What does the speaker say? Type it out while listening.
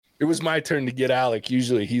It was my turn to get Alec.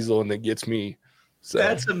 Usually he's the one that gets me. So.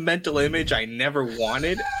 That's a mental image I never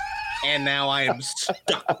wanted, and now I am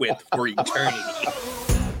stuck with for eternity.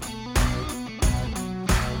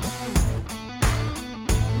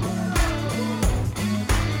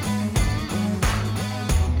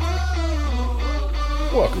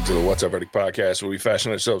 Welcome to the What's Up Verdict podcast, where we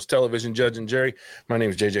fashion ourselves television judge and jury. My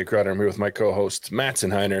name is JJ Crowder. I'm here with my co-hosts Matt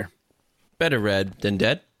Senheiner. Better read than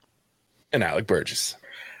dead. And Alec Burgess.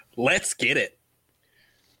 Let's get it.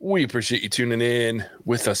 We appreciate you tuning in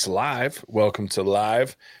with us live. Welcome to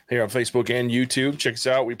live here on Facebook and YouTube. Check us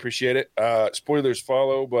out. We appreciate it. Spoilers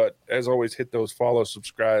follow, but as always, hit those follow,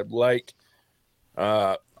 subscribe, like,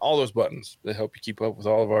 all those buttons that help you keep up with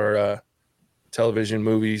all of our television,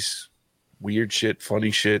 movies, weird shit,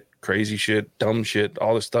 funny shit, crazy shit, dumb shit,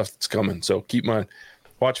 all the stuff that's coming. So keep mind,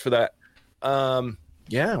 watch for that.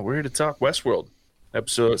 Yeah, we're here to talk Westworld,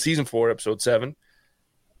 season 4, episode 7.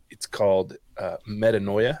 It's called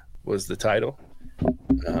Metanoia was the title.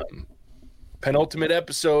 Penultimate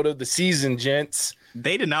episode of the season, gents.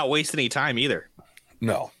 They did not waste any time either.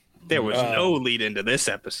 No. There was no lead into this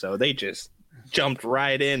episode. They just jumped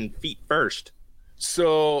right in feet first.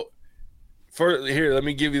 So here, let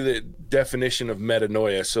me give you the definition of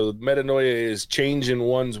metanoia. So metanoia is change in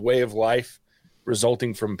one's way of life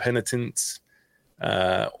resulting from penitence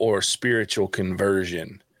or spiritual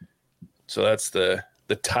conversion. So that's the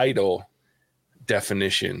title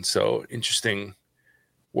definition. So interesting.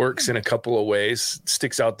 Works in a couple of ways.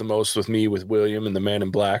 Sticks out the most with me with William and the Man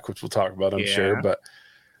in Black, which we'll talk about, I'm sure. But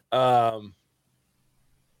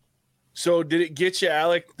so did it get you,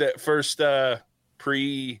 Alec, that first the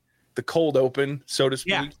cold open, so to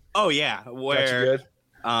speak? Yeah. Oh yeah. Where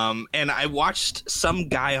and I watched some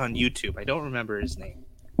guy on YouTube. I don't remember his name,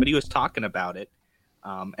 but he was talking about it.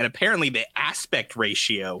 And apparently the aspect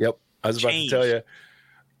ratio. Yep. I was about to tell you.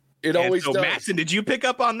 It always does. Matson, did you pick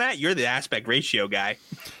up on that? You're the aspect ratio guy.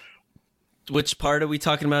 Which part are we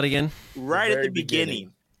talking about again? Right at the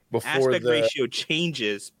beginning. Before aspect ratio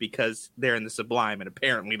changes because they're in the sublime, and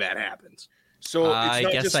apparently that happens. So it's I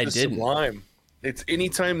not guess just I the didn't. sublime. It's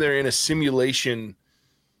anytime they're in a simulation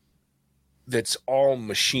that's all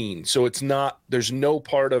machine. So it's not, there's no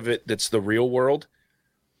part of it that's the real world.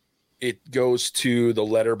 It goes to the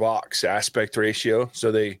letterbox aspect ratio.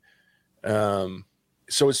 So they,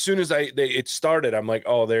 so as soon as it started, I'm like,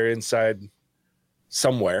 oh, they're inside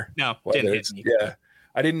somewhere. No, didn't hit me. Yeah.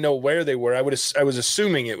 I didn't know where they were. I was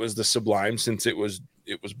assuming it was the sublime since it was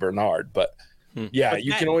Bernard, but yeah, but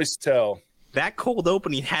you can always tell. That cold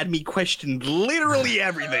opening had me question literally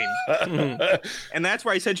everything. And that's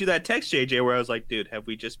why I sent you that text, JJ, where I was like, dude, have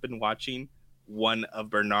we just been watching one of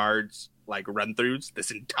Bernard's like run-throughs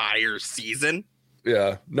this entire season?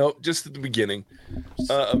 Yeah, no, just at the beginning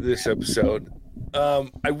of this episode.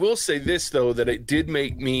 I will say this, though, that it did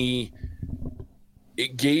make me,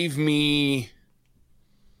 it gave me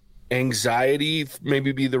anxiety,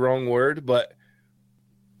 maybe be the wrong word, but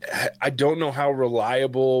I don't know how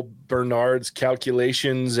reliable Bernard's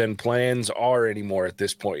calculations and plans are anymore at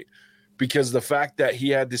this point, because the fact that he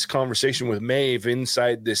had this conversation with Maeve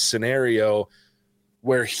inside this scenario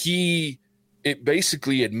where it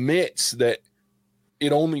basically admits that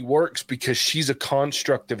it only works because she's a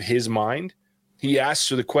construct of his mind. He asks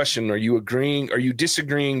her the question, are you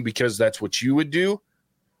disagreeing because that's what you would do?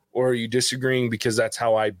 Or are you disagreeing because that's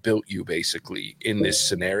how I built you, basically, in this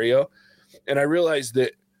scenario? And I realized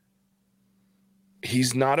that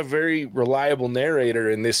he's not a very reliable narrator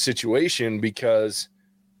in this situation, because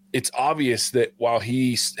it's obvious that while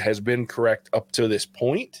he has been correct up to this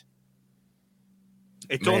point,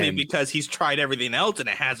 it's only because he's tried everything else and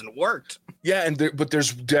it hasn't worked. Yeah, but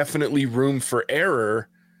there's definitely room for error,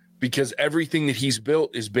 because everything that he's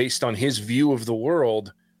built is based on his view of the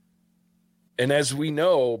world. And as we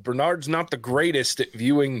know, Bernard's not the greatest at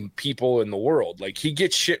viewing people in the world. Like, he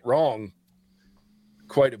gets shit wrong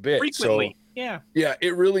quite a bit. Frequently. So, yeah,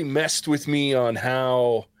 it really messed with me on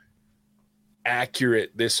how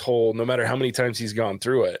accurate this whole, no matter how many times he's gone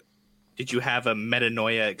through it. Did you have a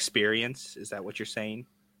metanoia experience? Is that what you're saying?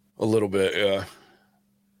 A little bit, yeah.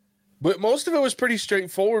 But most of it was pretty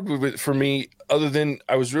straightforward with it for me, other than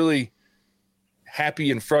I was really happy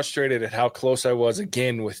and frustrated at how close I was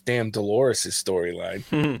again with damn Dolores'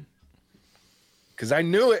 storyline. Because I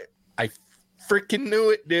knew it. I freaking knew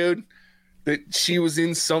it, dude. That she was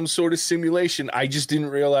in some sort of simulation. I just didn't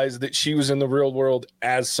realize that she was in the real world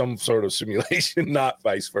as some sort of simulation, not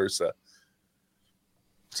vice versa.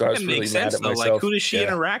 So I was really mad at myself. Like, who does she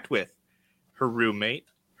interact with? Her roommate,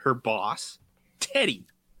 her boss, Teddy.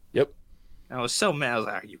 Yep. I was so mad. I was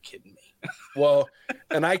like, are you kidding me? Well,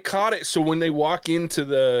 and I caught it. So when they walk into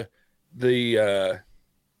the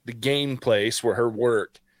game place where her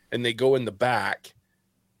work, and they go in the back,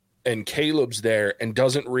 and Caleb's there and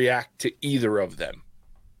doesn't react to either of them,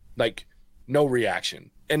 like no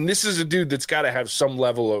reaction. And this is a dude that's got to have some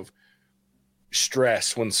level of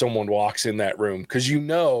stress when someone walks in that room, because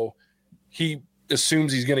he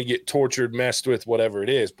assumes he's going to get tortured, messed with, whatever it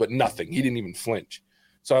is, but nothing. He didn't even flinch.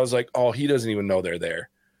 So I was like, oh, he doesn't even know they're there.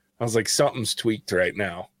 I was like, something's tweaked right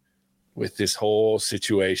now with this whole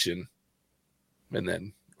situation. And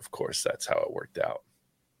then, of course, that's how it worked out.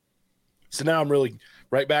 So now I'm really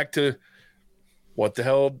right back to what the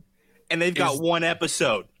hell. And they've got one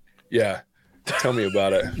episode. Yeah. Tell me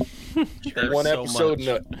about it.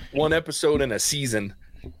 One episode in a season.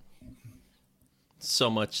 So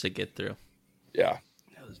much to get through. Yeah.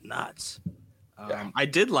 That was nuts. Yeah. I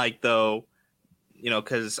did like, though,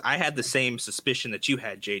 because I had the same suspicion that you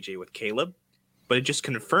had, JJ, with Caleb, but it just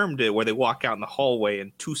confirmed it where they walk out in the hallway,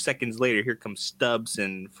 and 2 seconds later, here comes Stubbs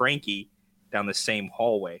and Frankie down the same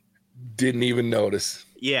hallway. Didn't even notice.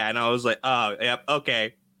 Yeah, and I was like, oh, yep,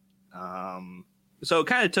 okay. So it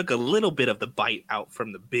kind of took a little bit of the bite out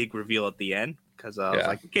from the big reveal at the end, because I was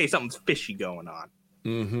like, okay, something's fishy going on.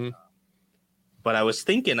 Mm-hmm. But I was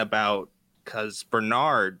thinking about, because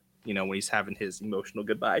Bernard, when he's having his emotional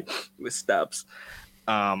goodbye with Stubbs,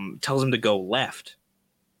 tells him to go left,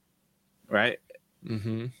 right?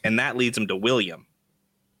 Mm-hmm. And that leads him to William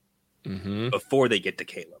before they get to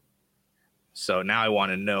Caleb. So now I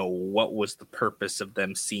want to know, what was the purpose of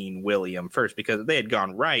them seeing William first? Because if they had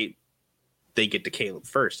gone right, they get to Caleb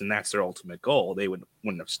first, and that's their ultimate goal. They wouldn't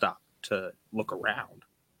have stopped to look around.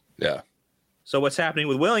 Yeah. So what's happening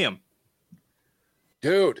with William?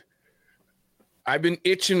 Dude, I've been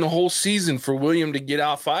itching the whole season for William to get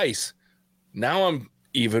off ice. Now I'm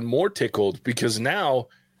even more tickled, because now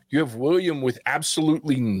you have William with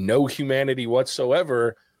absolutely no humanity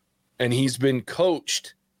whatsoever, and he's been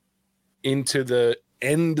coached into the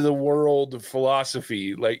end of the world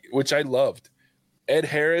philosophy, which I loved. Ed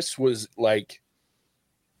Harris was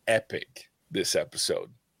epic this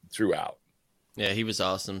episode throughout. Yeah, he was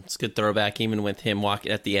awesome. It's a good throwback, even with him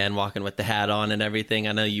walking at the end, walking with the hat on and everything.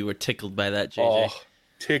 I know you were tickled by that, JJ. Oh,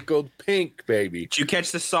 tickled pink, baby. Did you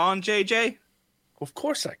catch the song, JJ? Of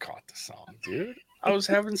course I caught the song, dude. I was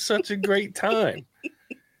having such a great time.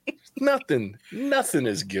 Nothing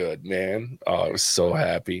is good, man. Oh, I was so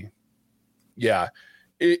happy. Yeah,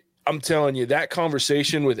 I'm telling you, that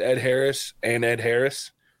conversation with Ed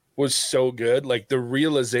Harris was so good. Like, the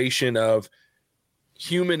realization of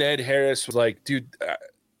human Ed Harris was like, dude,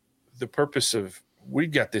 the purpose of, we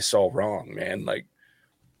got this all wrong, man. Like,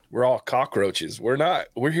 we're all cockroaches. We're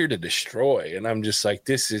here to destroy. And I'm just like,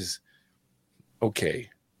 this is okay.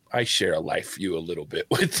 I share a life view a little bit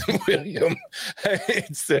with William.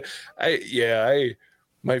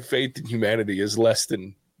 My faith in humanity is less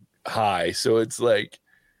than high. So it's like,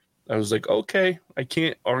 I was like, okay, I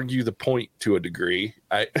can't argue the point to a degree.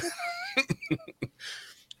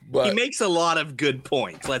 But he makes a lot of good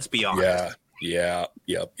points, let's be honest. Yep.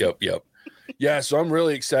 Yeah, so I'm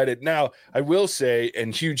really excited. Now, I will say,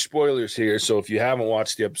 and huge spoilers here, so if you haven't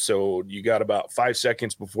watched the episode, you got about 5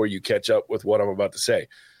 seconds before you catch up with what I'm about to say.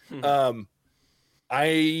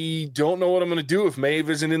 I don't know what I'm going to do if Maeve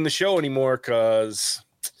isn't in the show anymore, because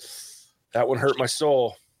that would hurt my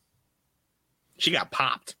soul. She got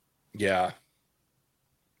popped. Yeah.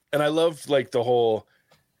 And I love, the whole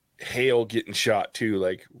Hale getting shot, too.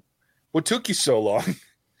 Like, what took you so long?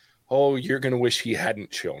 Oh, you're going to wish he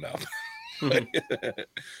hadn't shown up.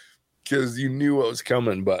 Because you knew what was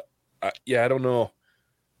coming. But, I don't know.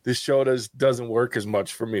 This show doesn't work as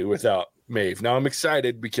much for me without Maeve. Now, I'm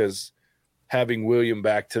excited because having William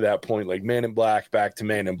back to that point, like Man in Black back to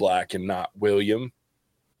Man in Black and not William,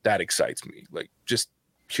 that excites me. Like, just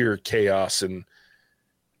pure chaos. And,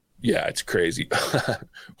 yeah, it's crazy.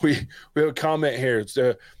 We have a comment here.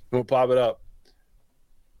 We'll pop it up.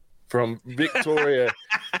 From Victoria.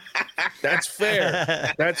 That's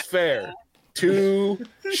fair.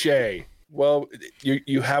 Touche. Well,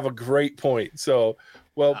 you have a great point. So,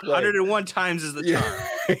 well played. 101 times is the charm.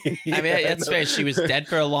 Yeah. I mean, that's fair. She was dead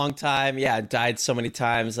for a long time. Yeah, died so many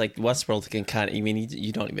times. Like, Westworld can kind of,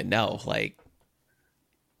 you don't even know. Like,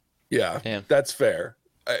 yeah. That's fair.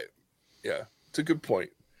 It's a good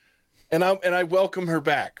point. And I welcome her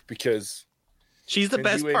back, because she's the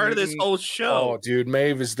best part of this whole show. Oh, dude,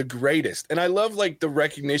 Maeve is the greatest. And I love, the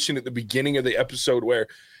recognition at the beginning of the episode where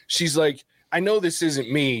she's like, I know this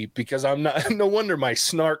isn't me, because I'm not, no wonder my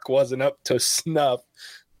snark wasn't up to snuff.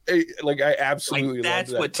 I absolutely love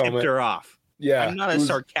that's that what comment. tipped her off. Yeah. I'm not as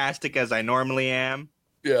sarcastic as I normally am,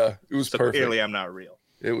 Yeah, it was So perfect. clearly I'm not real.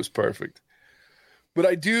 It was perfect. But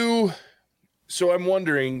I do. So I'm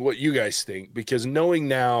wondering what you guys think, because knowing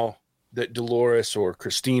now that Dolores or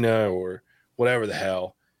Christina or whatever the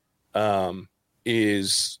hell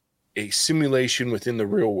is a simulation within the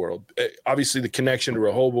real world. Obviously, the connection to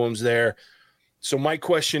Rehoboam's there. So my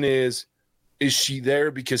question is she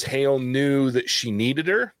there because Hale knew that she needed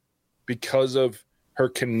her because of her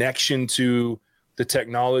connection to the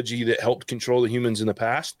technology that helped control the humans in the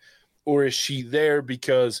past? Or is she there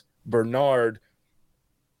because Bernard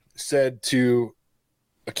said to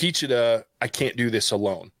Akecheta, I can't do this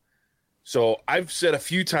alone? So I've said a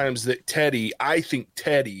few times that I think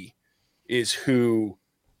Teddy is who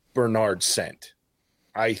Bernard sent.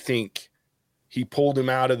 I think he pulled him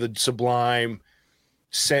out of the Sublime,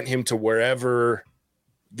 sent him to wherever,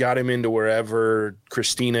 got him into wherever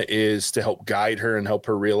Christina is to help guide her and help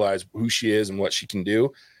her realize who she is and what she can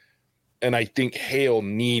do. And I think Hale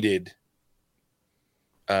needed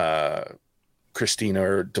Christina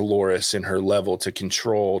or Dolores in her level to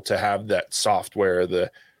control, to have that software,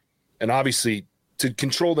 and obviously to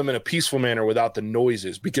control them in a peaceful manner without the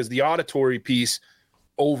noises, because the auditory piece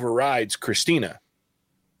overrides Christina.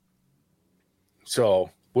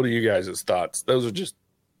 So what are you guys' thoughts? Those are just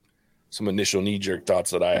some initial knee-jerk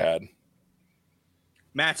thoughts that I had.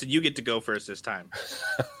 Mattson, you get to go first this time.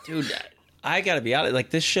 Dude, I gotta be honest,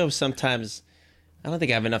 like, this show sometimes, I don't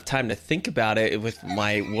think I have enough time to think about it with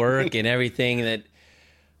my work and everything. That,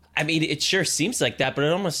 I mean, it sure seems like that, but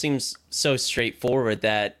it almost seems so straightforward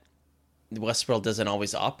that Westworld doesn't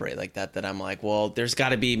always operate like that, that I'm like, well, there's got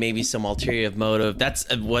to be maybe some ulterior motive. That's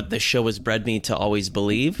what the show has bred me to always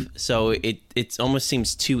believe. So it almost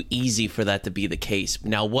seems too easy for that to be the case.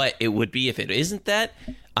 Now, what it would be if it isn't that,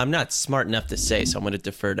 I'm not smart enough to say, so I'm going to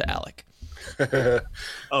defer to Alec.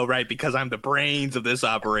 Oh, right, because I'm the brains of this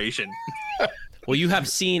operation. Well, you have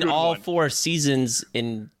seen Good all one. 4 seasons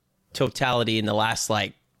in totality in the last,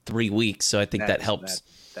 3 weeks, so I think that helps.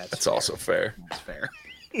 That's also fair. That's fair.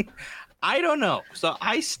 I don't know. So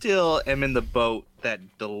I still am in the boat that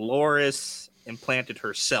Dolores implanted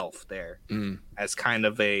herself there as kind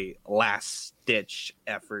of a last-ditch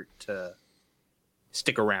effort to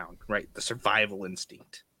stick around, right? The survival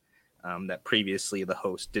instinct that previously the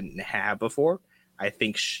host didn't have before. I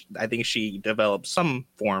think she developed some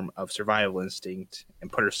form of survival instinct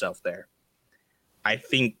and put herself there. I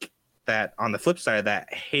think that on the flip side of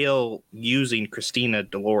that, Hale using Christina,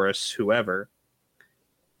 Dolores, whoever,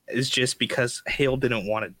 is just because Hale didn't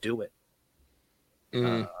want to do it.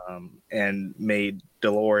 And made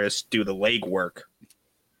Dolores do the legwork,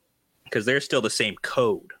 because they're still the same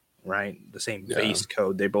code, right? The same base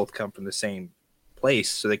code. They both come from the same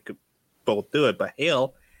place, so they could both do it. But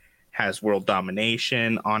Hale has world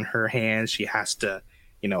domination on her hands. She has to,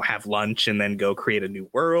 have lunch and then go create a new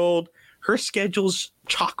world. Her schedule's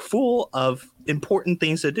chock full of important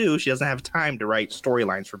things to do. She doesn't have time to write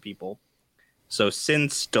storylines for people. So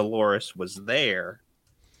since Dolores was there,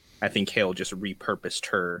 I think Hale just repurposed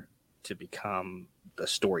her to become the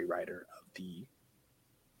story writer of the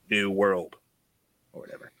new world or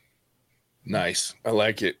whatever. Nice. I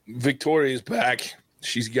like it. Victoria's back.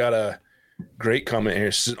 She's got a great comment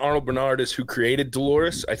here. She says, Arnold Bernard is who created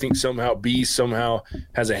Dolores. I think somehow B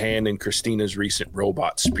has a hand in Christina's recent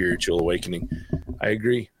robot spiritual awakening. I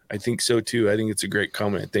agree. I think so too. I think it's a great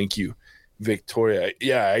comment. Thank you, Victoria.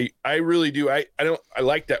 Yeah, I really do. I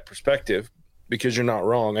like that perspective, because you're not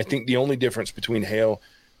wrong. I think the only difference between Hale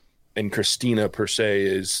and Christina per se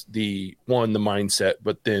is the mindset,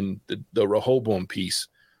 but then the Rehoboam piece,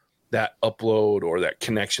 that upload or that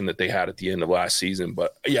connection that they had at the end of last season.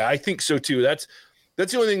 But yeah, I think so too. That's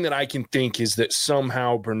the only thing that I can think, is that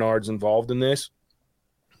somehow Bernard's involved in this.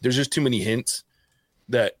 There's just too many hints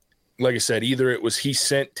that, like I said, either it was he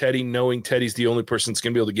sent Teddy knowing Teddy's the only person that's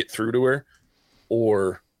going to be able to get through to her,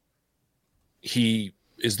 or he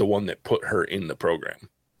is the one that put her in the program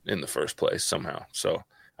in the first place somehow. So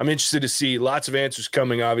I'm interested to see. Lots of answers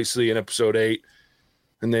coming, obviously, in episode 8.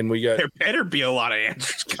 And then we got... There better be a lot of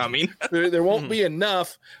answers coming. there won't be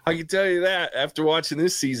enough. I can tell you that after watching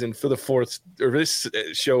this season for this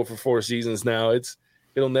show for 4 seasons now,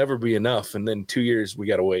 it'll never be enough. And then 2 years, we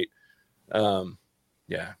got to wait.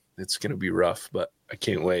 Yeah, it's going to be rough, but I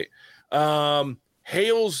can't wait.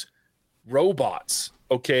 Hale's robots,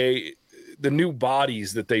 okay, the new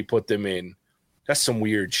bodies that they put them in, that's some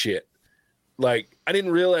weird shit. Like, I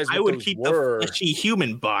didn't realize what I would those keep were. the fleshy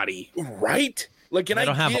human body. Right? Like, and They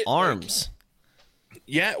don't have get, arms.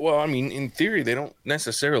 Yeah, well, I mean, in theory, they don't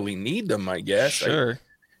necessarily need them, I guess. Sure.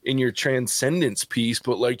 In your transcendence piece,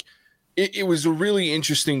 but like, it was a really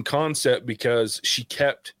interesting concept, because she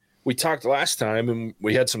kept we talked last time, and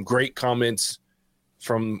we had some great comments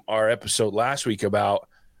from our episode last week about,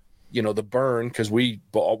 the burn, because we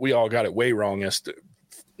all got it way wrong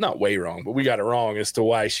not way wrong, but we got it wrong as to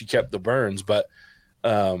why she kept the burns. But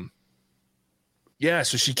so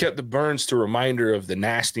she kept the burns to remind her of the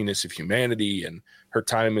nastiness of humanity and her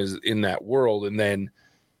time is in that world. And then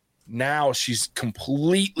now she's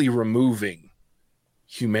completely removing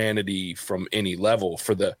humanity from any level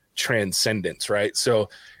for the transcendence, right? So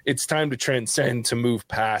it's time to transcend, to move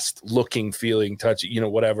past looking, feeling,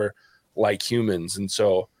 touching, whatever, like humans. And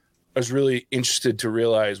so I was really interested to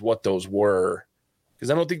realize what those were, because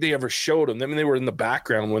I don't think they ever showed them. I mean, they were in the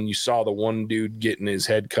background when you saw the one dude getting his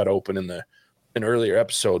head cut open in an earlier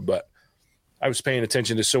episode, but I was paying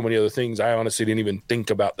attention to so many other things. I honestly didn't even think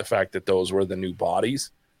about the fact that those were the new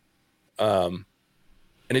bodies. And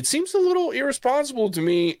it seems a little irresponsible to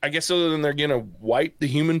me, I guess, other than they're going to wipe the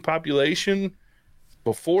human population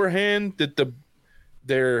beforehand, that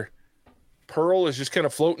their pearl is just kind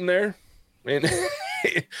of floating there. And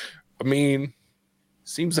I mean,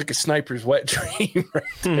 seems like a sniper's wet dream right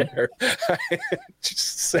there.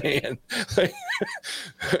 Just saying. Like,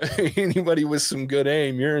 anybody with some good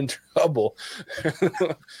aim, you're in trouble.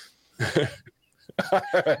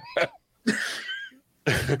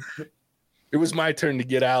 It was my turn to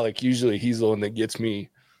get Alec. Usually he's the one that gets me.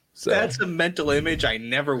 So. That's a mental image I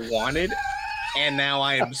never wanted, and now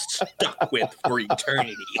I am stuck with for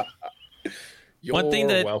eternity. One thing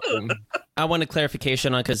that welcome. I want a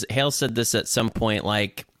clarification on, because Hale said this at some point,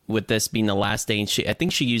 like with this being the last day, and I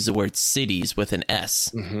think she used the word cities with an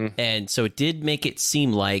S. Mm-hmm. And so it did make it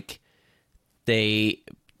seem like they,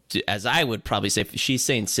 as I would probably say, if she's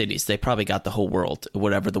saying cities, they probably got the whole world,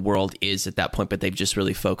 whatever the world is at that point, but they've just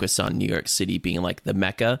really focused on New York City being like the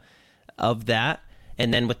mecca of that.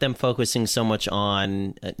 And then with them focusing so much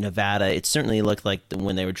on Nevada, it certainly looked like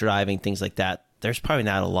when they were driving, things like that, there's probably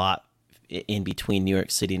not a lot in between New York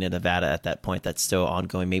City and Nevada at that point. That's still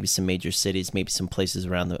ongoing. Maybe some major cities, maybe some places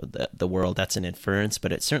around the world. That's an inference,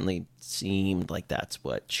 but it certainly seemed like that's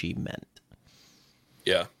what she meant.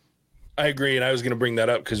 Yeah, I agree. And I was going to bring that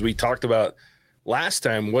up because we talked about last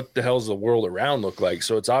time, what the hell's the world around look like?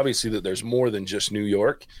 So it's obviously that there's more than just New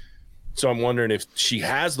York. So I'm wondering if she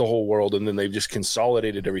has the whole world and then they've just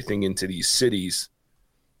consolidated everything into these cities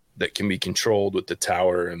that can be controlled with the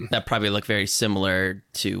tower. And that probably look very similar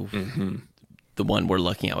to the one we're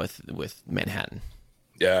looking at with Manhattan.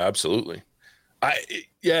 Yeah, absolutely.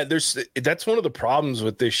 That's one of the problems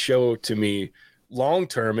with this show to me long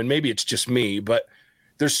term, and maybe it's just me, but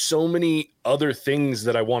there's so many other things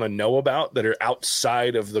that I want to know about that are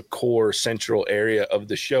outside of the core central area of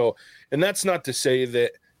the show. And that's not to say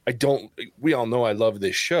that we all know I love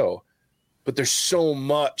this show, but there's so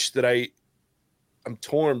much that I'm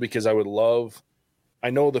torn, because I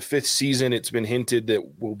know the 5th season, it's been hinted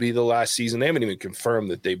that will be the last season. They haven't even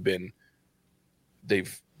confirmed that they've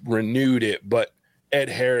renewed it, but Ed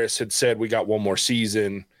Harris had said we got one more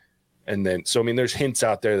season. And then, so, I mean, there's hints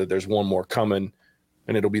out there that there's one more coming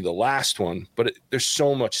and it'll be the last one, but there's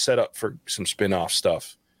so much set up for some spin-off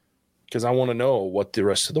stuff, because I want to know what the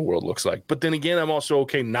rest of the world looks like. But then again, I'm also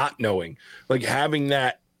okay not knowing, like having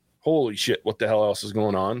that, holy shit, what the hell else is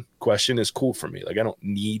going on question is cool for me. Like, I don't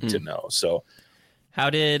need to know. So how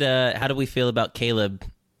did we feel about Caleb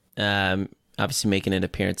obviously making an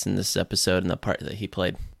appearance in this episode and the part that he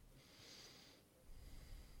played?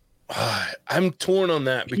 I'm torn on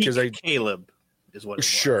that, because Caleb is what it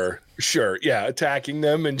was. Sure. Yeah. Attacking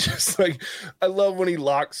them, and just like, I love when he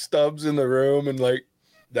locks Stubbs in the room, and like,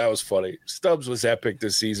 that was funny. Stubbs was epic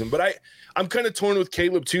this season, but I'm kind of torn with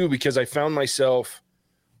Caleb too, because I found myself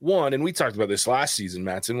and we talked about this last season,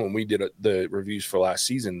 Mattson, when we did the reviews for last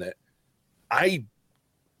season, that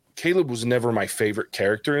Caleb was never my favorite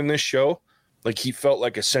character in this show. Like, he felt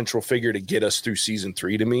like a central figure to get us through season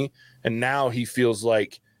 3 to me. And now he feels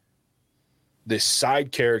like this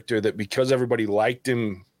side character that, because everybody liked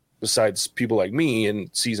him, besides people like me in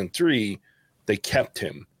season 3, they kept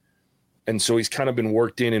him. And so he's kind of been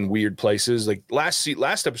worked in weird places. Like last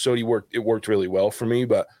episode, it worked really well for me,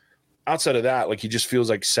 but outside of that, like, he just feels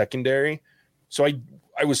like secondary. So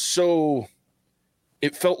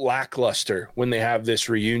it felt lackluster when they have this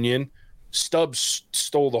reunion. Stubbs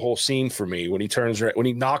stole the whole scene for me when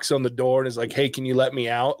he knocks on the door and is like, "Hey, can you let me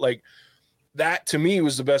out?" Like, that to me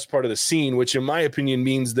was the best part of the scene, which in my opinion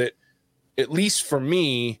means that, at least for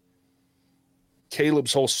me,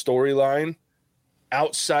 Caleb's whole storyline,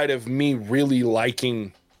 outside of me really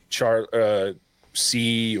liking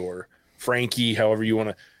C or Frankie, however you want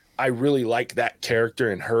to, I really like that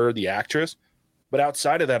character and her, the actress. But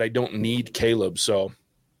outside of that, I don't need Caleb. So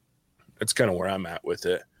that's kind of where I'm at with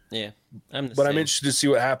it. Yeah, I'm interested to see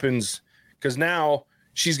what happens because now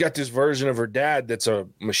she's got this version of her dad that's a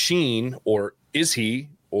machine, or is he?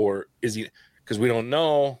 Because we don't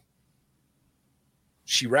know.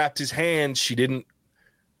 She wrapped his hand. She didn't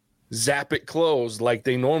zap it closed like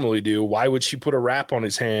they normally do. Why would she put a wrap on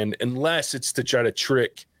his hand unless it's to try to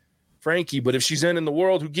trick Frankie? But if she's in the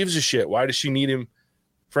world, who gives a shit? Why does she need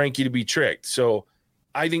Frankie to be tricked? So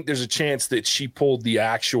I think there's a chance that she pulled the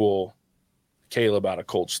actual Caleb out of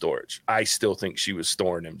cold storage. I still think she was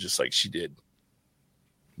storing him just like she did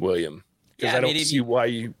William. Because I don't see why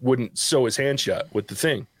you wouldn't sew his hand shut with the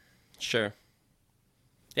thing. Sure.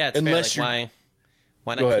 Yeah, it's unless fair. Like,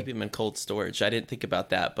 why not keep him in cold storage? I didn't think about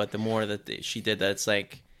that, but the more that she did that, it's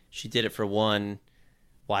like she did it for one.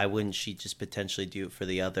 Why wouldn't she just potentially do it for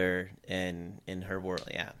the other in her world?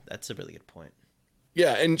 Yeah, that's a really good point.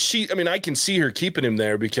 Yeah, and I can see her keeping him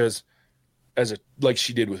there because like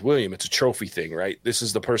she did with William, it's a trophy thing, right? This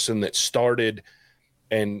is the person that started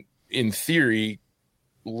and in theory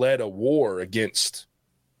led a war against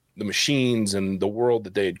the machines and the world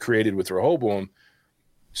that they had created with Rehoboam.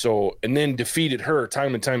 So, and then defeated her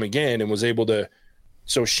time and time again and was able to,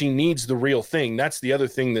 so she needs the real thing. That's the other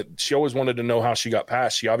thing that she always wanted to know how she got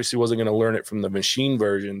past. She obviously wasn't going to learn it from the machine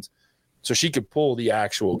versions. So she could pull the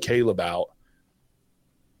actual Caleb out.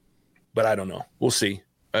 But I don't know. We'll see.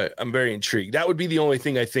 I'm very intrigued. That would be the only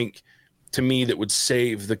thing I think to me that would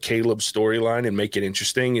save the Caleb storyline and make it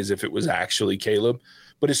interesting is if it was actually Caleb.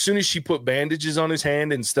 But as soon as she put bandages on his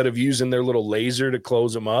hand instead of using their little laser to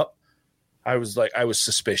close him up, I was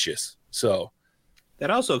suspicious. So that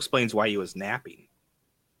also explains why he was napping.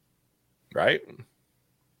 Right?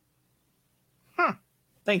 Huh.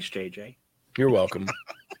 Thanks, JJ. You're welcome.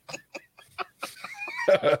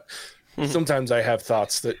 Sometimes I have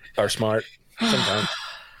thoughts that are smart.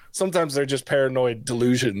 Sometimes they're just paranoid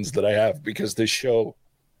delusions that I have because this show.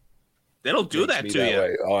 They'll do that to you.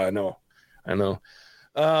 Way. Oh, I know.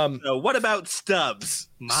 So what about Stubbs?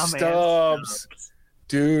 Stubbs.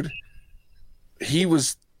 Dude. He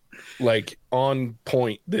was like on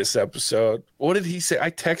point this episode. What did he say? I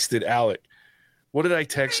texted Alec. What did I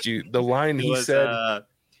text you? The line he said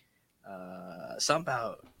something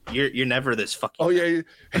about you're never this fucking. Oh yeah,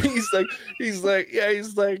 he's like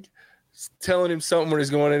telling him something when he's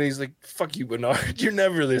going in. He's like, "Fuck you, Bernard. You're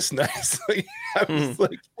never this nice." I was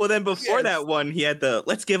like, well, then before that one, he had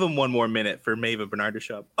let's give him one more minute for Maeve and Bernard to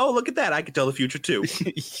show up. Oh, look at that! I could tell the future too.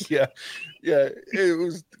 yeah. It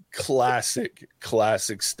was classic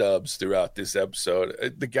Stubbs throughout this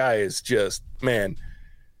episode. The guy is just, man.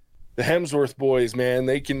 The Hemsworth boys, man,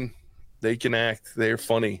 they can act. They're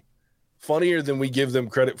funnier than we give them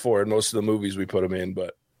credit for in most of the movies we put them in.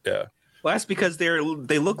 But yeah, well, that's because they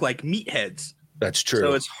look like meatheads. That's true.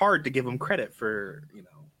 So it's hard to give them credit for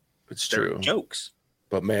it's true jokes.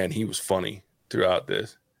 But man, he was funny throughout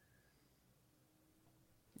this.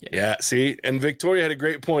 Yeah, see? And Victoria had a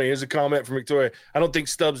great point. Here's a comment from Victoria. I don't think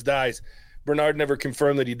Stubbs dies. Bernard never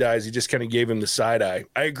confirmed that he dies. He just kind of gave him the side eye.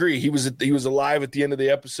 I agree. He was alive at the end of the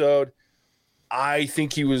episode. I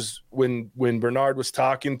think he was when Bernard was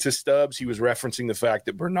talking to Stubbs, he was referencing the fact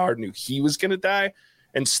that Bernard knew he was going to die,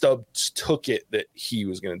 and Stubbs took it that he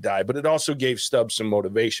was going to die. But it also gave Stubbs some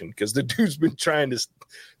motivation because the dude's been trying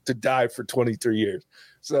to die for 23 years.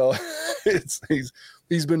 So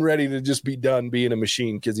he's been ready to just be done being a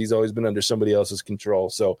machine because he's always been under somebody else's control.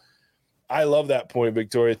 So I love that point,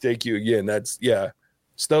 Victoria. Thank you again.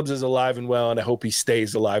 Stubbs is alive and well, and I hope he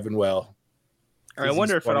stays alive and well. I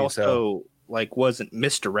wonder if it also wasn't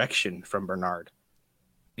misdirection from Bernard.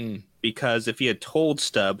 Because if he had told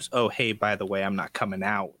Stubbs, oh, hey, by the way, I'm not coming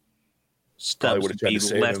out, Stubbs would be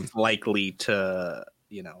less likely to,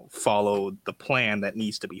 follow the plan that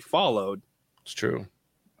needs to be followed. It's true.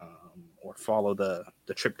 Or follow the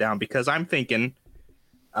trip down, because I'm thinking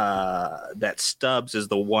that Stubbs is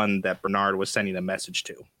the one that Bernard was sending a message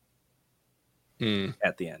to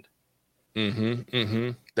at the end.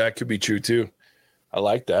 That could be true too. I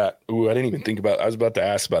like that. Ooh, I didn't even think about. I was about to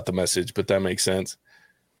ask about the message, but that makes sense.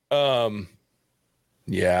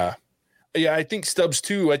 Yeah. I think Stubbs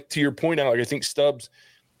too. To your point, Alec, I think Stubbs,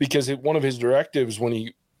 because one of his directives when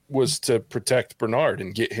he was to protect Bernard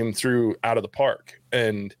and get him through out of the park,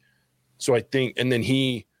 and so I think, and then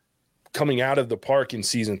he coming out of the park in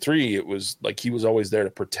season 3, it was like he was always there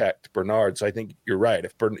to protect Bernard. So I think you're right.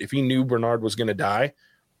 If he knew Bernard was going to die,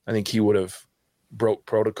 I think he would have broke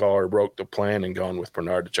protocol or broke the plan and gone with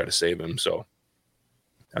Bernard to try to save him. So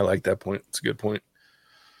I like that point. It's a good point.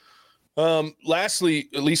 Lastly,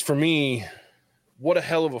 at least for me, what a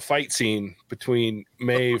hell of a fight scene between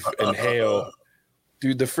Maeve and Hale.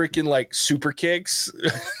 Dude, the freaking like super kicks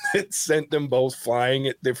it sent them both flying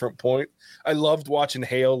at different points. I loved watching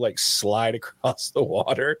Hale like slide across the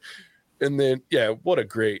water. And then, yeah, what a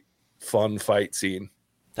great fun fight scene.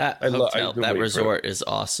 That resort is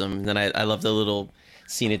awesome. And then I love the little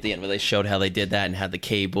scene at the end where they showed how they did that and had the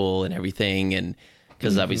cable and everything. And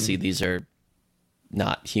because obviously these are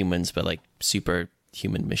not humans, but like super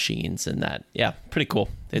human machines, and that, yeah, pretty cool.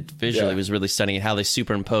 It visually was really stunning, and how they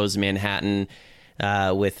superimposed Manhattan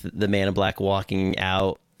with the Man in Black walking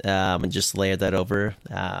out and just layered that over.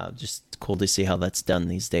 Just cool to see how that's done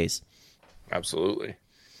these days. Absolutely.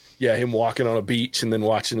 Yeah, him walking on a beach and then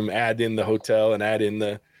watching him add in the hotel and add in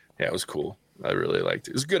it was cool. I really liked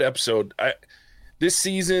it. It was a good episode. This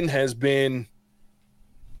season has been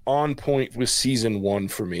on point with season 1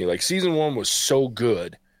 for me. Like, season 1 was so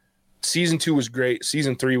good. Season 2 was great.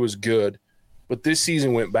 Season 3 was good. But this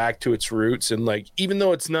season went back to its roots. And like, even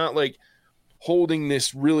though it's not like holding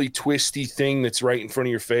this really twisty thing that's right in front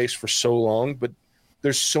of your face for so long, but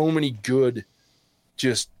there's so many good,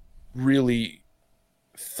 just really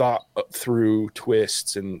thought through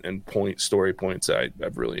twists and story points.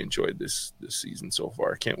 I've really enjoyed this season so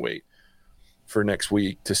far. I can't wait for next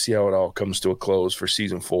week to see how it all comes to a close for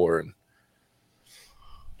season 4, and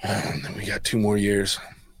then we got 2 more years,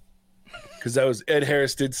 because that was Ed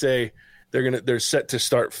Harris did say they're set to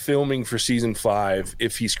start filming for season 5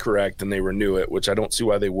 if he's correct and they renew it, which I don't see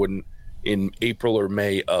why they wouldn't, in April or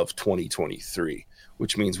May of 2023,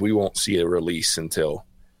 which means we won't see a release until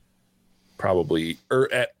probably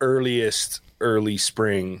at earliest early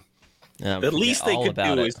spring. The least they could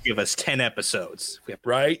do is give us 10 episodes.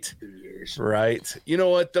 Right? 2 years. Right. You know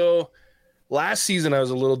what, though? Last season, I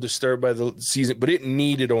was a little disturbed by the season, but it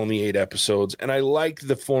needed only 8 episodes. And I like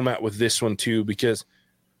the format with this one, too, because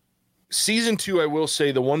season 2, I will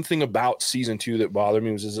say the one thing about season 2 that bothered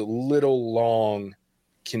me was it's a little long,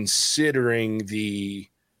 considering the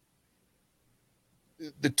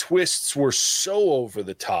twists were so over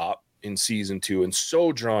the top in season 2 and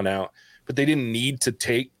so drawn out, but they didn't need to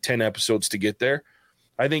take 10 episodes to get there.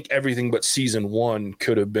 I think everything but season 1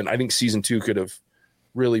 could have been, I think season 2 could have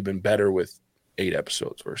really been better with 8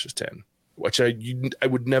 episodes versus 10, which I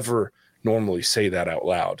would never normally say that out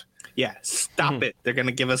loud. Yeah, stop it. They're going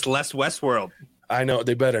to give us less Westworld. I know,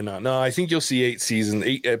 they better not. No, I think you'll see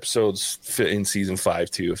 8 episodes fit in season 5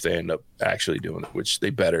 too, if they end up actually doing it, which they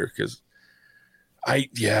better, because all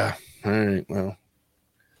right, well,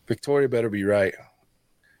 Victoria better be right.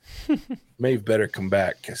 Maeve better come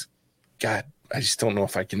back, because, God, I just don't know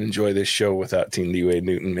if I can enjoy this show without Team Dwayne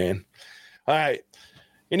Newton, man. All right.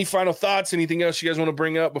 Any final thoughts? Anything else you guys want to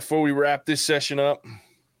bring up before we wrap this session up?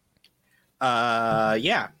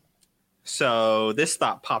 Yeah. So this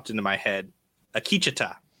thought popped into my head.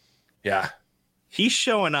 Akichita. Yeah. He's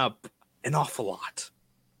showing up an awful lot.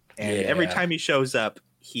 And every time he shows up,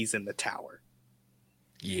 he's in the tower.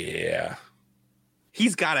 Yeah.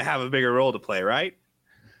 He's got to have a bigger role to play, right?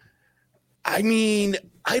 I mean,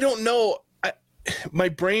 I don't know. My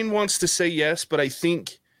brain wants to say yes, but I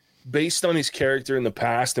think based on his character in the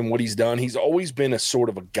past and what he's done, he's always been a sort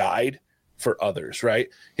of a guide for others, right?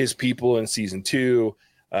 His people in season 2,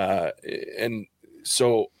 and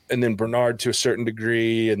then Bernard to a certain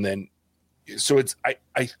degree, and then so it's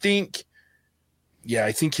I think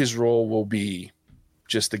his role will be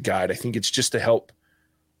just a guide. I think it's just to help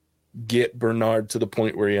get Bernard to the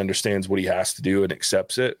point where he understands what he has to do and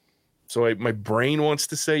accepts it. So my brain wants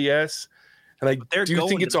to say yes. And I do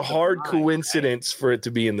think it's a hard coincidence for it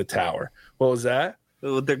to be in the tower. What was that?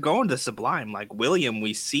 Well, they're going to Sublime. Like William,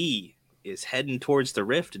 we see, is heading towards the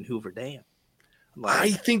rift in Hoover Dam.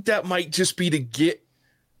 I think that might just be to get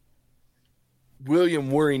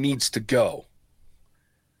William where he needs to go.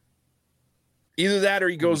 Either that or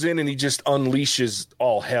he goes in and he just unleashes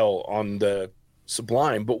all hell on the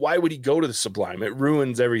Sublime. But why would he go to the Sublime? It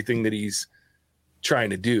ruins everything that he's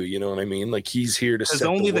trying to do. You know what I mean? Like, he's here to set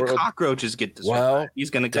only the cockroaches get to survive. Well,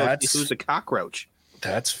 he's going to go who's a cockroach.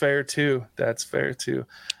 That's fair too.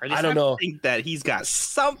 I don't know. Think that he's got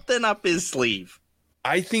something up his sleeve.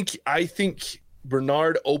 I think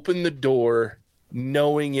Bernard opened the door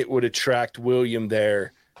knowing it would attract William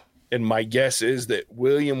there. And my guess is that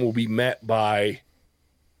William will be met by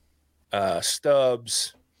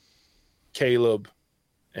Stubbs, Caleb,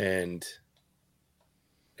 and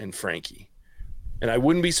Frankie. And I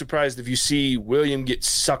wouldn't be surprised if you see William get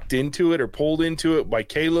sucked into it or pulled into it by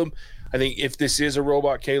Caleb. I think if this is a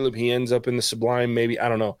robot Caleb, he ends up in the Sublime, maybe. I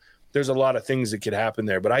don't know. There's a lot of things that could happen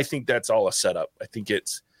there, but I think that's all a setup. I think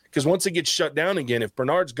it's because once it gets shut down again, if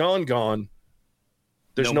Bernard's gone,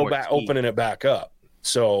 there's no opening it back up.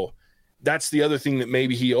 So that's the other thing, that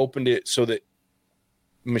maybe he opened it so that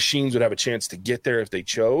machines would have a chance to get there if they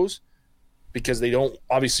chose, because they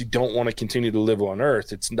obviously don't want to continue to live on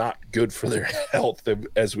Earth. It's not good for their health,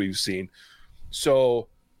 as we've seen. So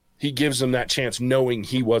he gives them that chance knowing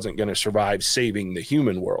he wasn't going to survive saving the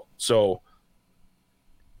human world. So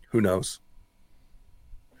who knows?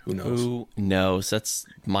 Who knows? That's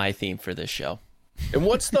my theme for this show. And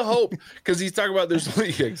what's the hope? Because he's talking about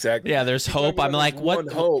exactly. Yeah, there's hope. I'm like,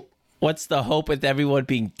 what hope? What's the hope with everyone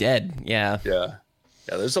being dead? Yeah. Yeah.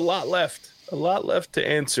 There's a lot left. A lot left to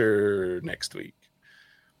answer next week.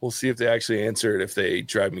 We'll see if they actually answer it, if they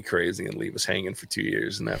drive me crazy and leave us hanging for 2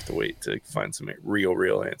 years and have to wait to find some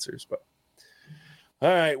real answers. But all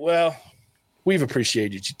right, well, we've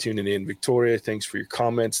appreciated you tuning in. Victoria, thanks for your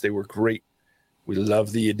comments. They were great. We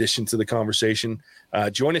love the addition to the conversation.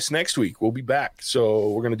 Join us next week. We'll be back. So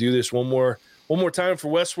we're going to do this one more time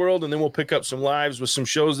for Westworld, and then we'll pick up some lives with some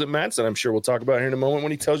shows that Matt said I'm sure we'll talk about here in a moment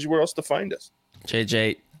when he tells you where else to find us.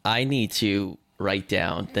 JJ, I need to write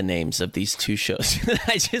down the names of these two shows.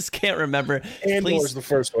 I just can't remember. Andor is the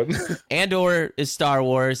first one. Andor is Star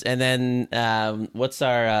Wars, and then what's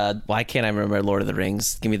our? Why can't I remember Lord of the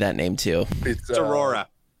Rings? Give me that name too. It's Aurora.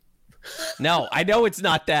 No, I know it's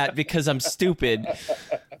not that because I'm stupid.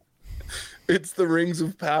 It's the Rings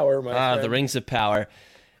of Power, my friend. The Rings of Power,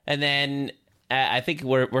 and then I think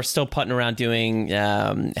we're still putting around doing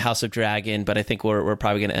House of Dragon, but I think we're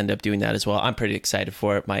probably going to end up doing that as well. I'm pretty excited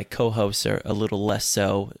for it. My co-hosts are a little less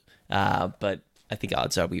so, but I think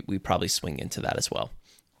odds are we probably swing into that as well.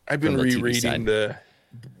 I've been rereading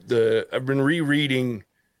I've been rereading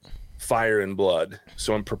Fire and Blood,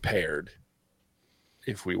 so I'm prepared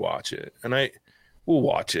if we watch it, and we'll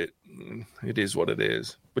watch it. It is what it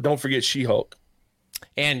is. But don't forget She-Hulk.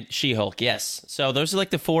 And She-Hulk, yes. So those are like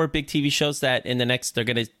the 4 big TV shows that they're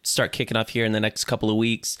going to start kicking off here in the next couple of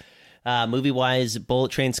weeks. Movie-wise,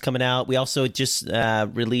 Bullet Train's coming out. We also just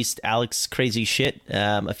released Alex Crazy Shit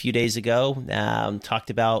a few days ago. Talked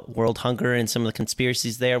about world hunger and some of the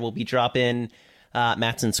conspiracies there. We'll be dropping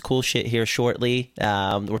Mattson's Cool Shit here shortly.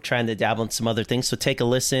 We're trying to dabble in some other things, so take a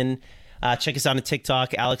listen. Check us out on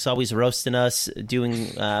TikTok. Alex always roasting us, doing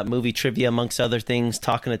movie trivia amongst other things,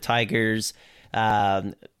 talking to tigers,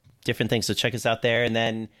 different things. So check us out there. And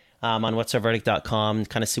then on whatsourverdict.com,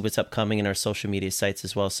 kind of see what's upcoming in our social media sites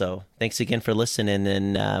as well. So thanks again for listening,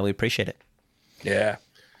 and we appreciate it. Yeah.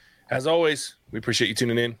 As always, we appreciate you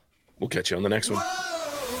tuning in. We'll catch you on the next one.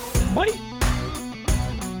 Bye.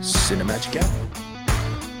 Cinemagic out.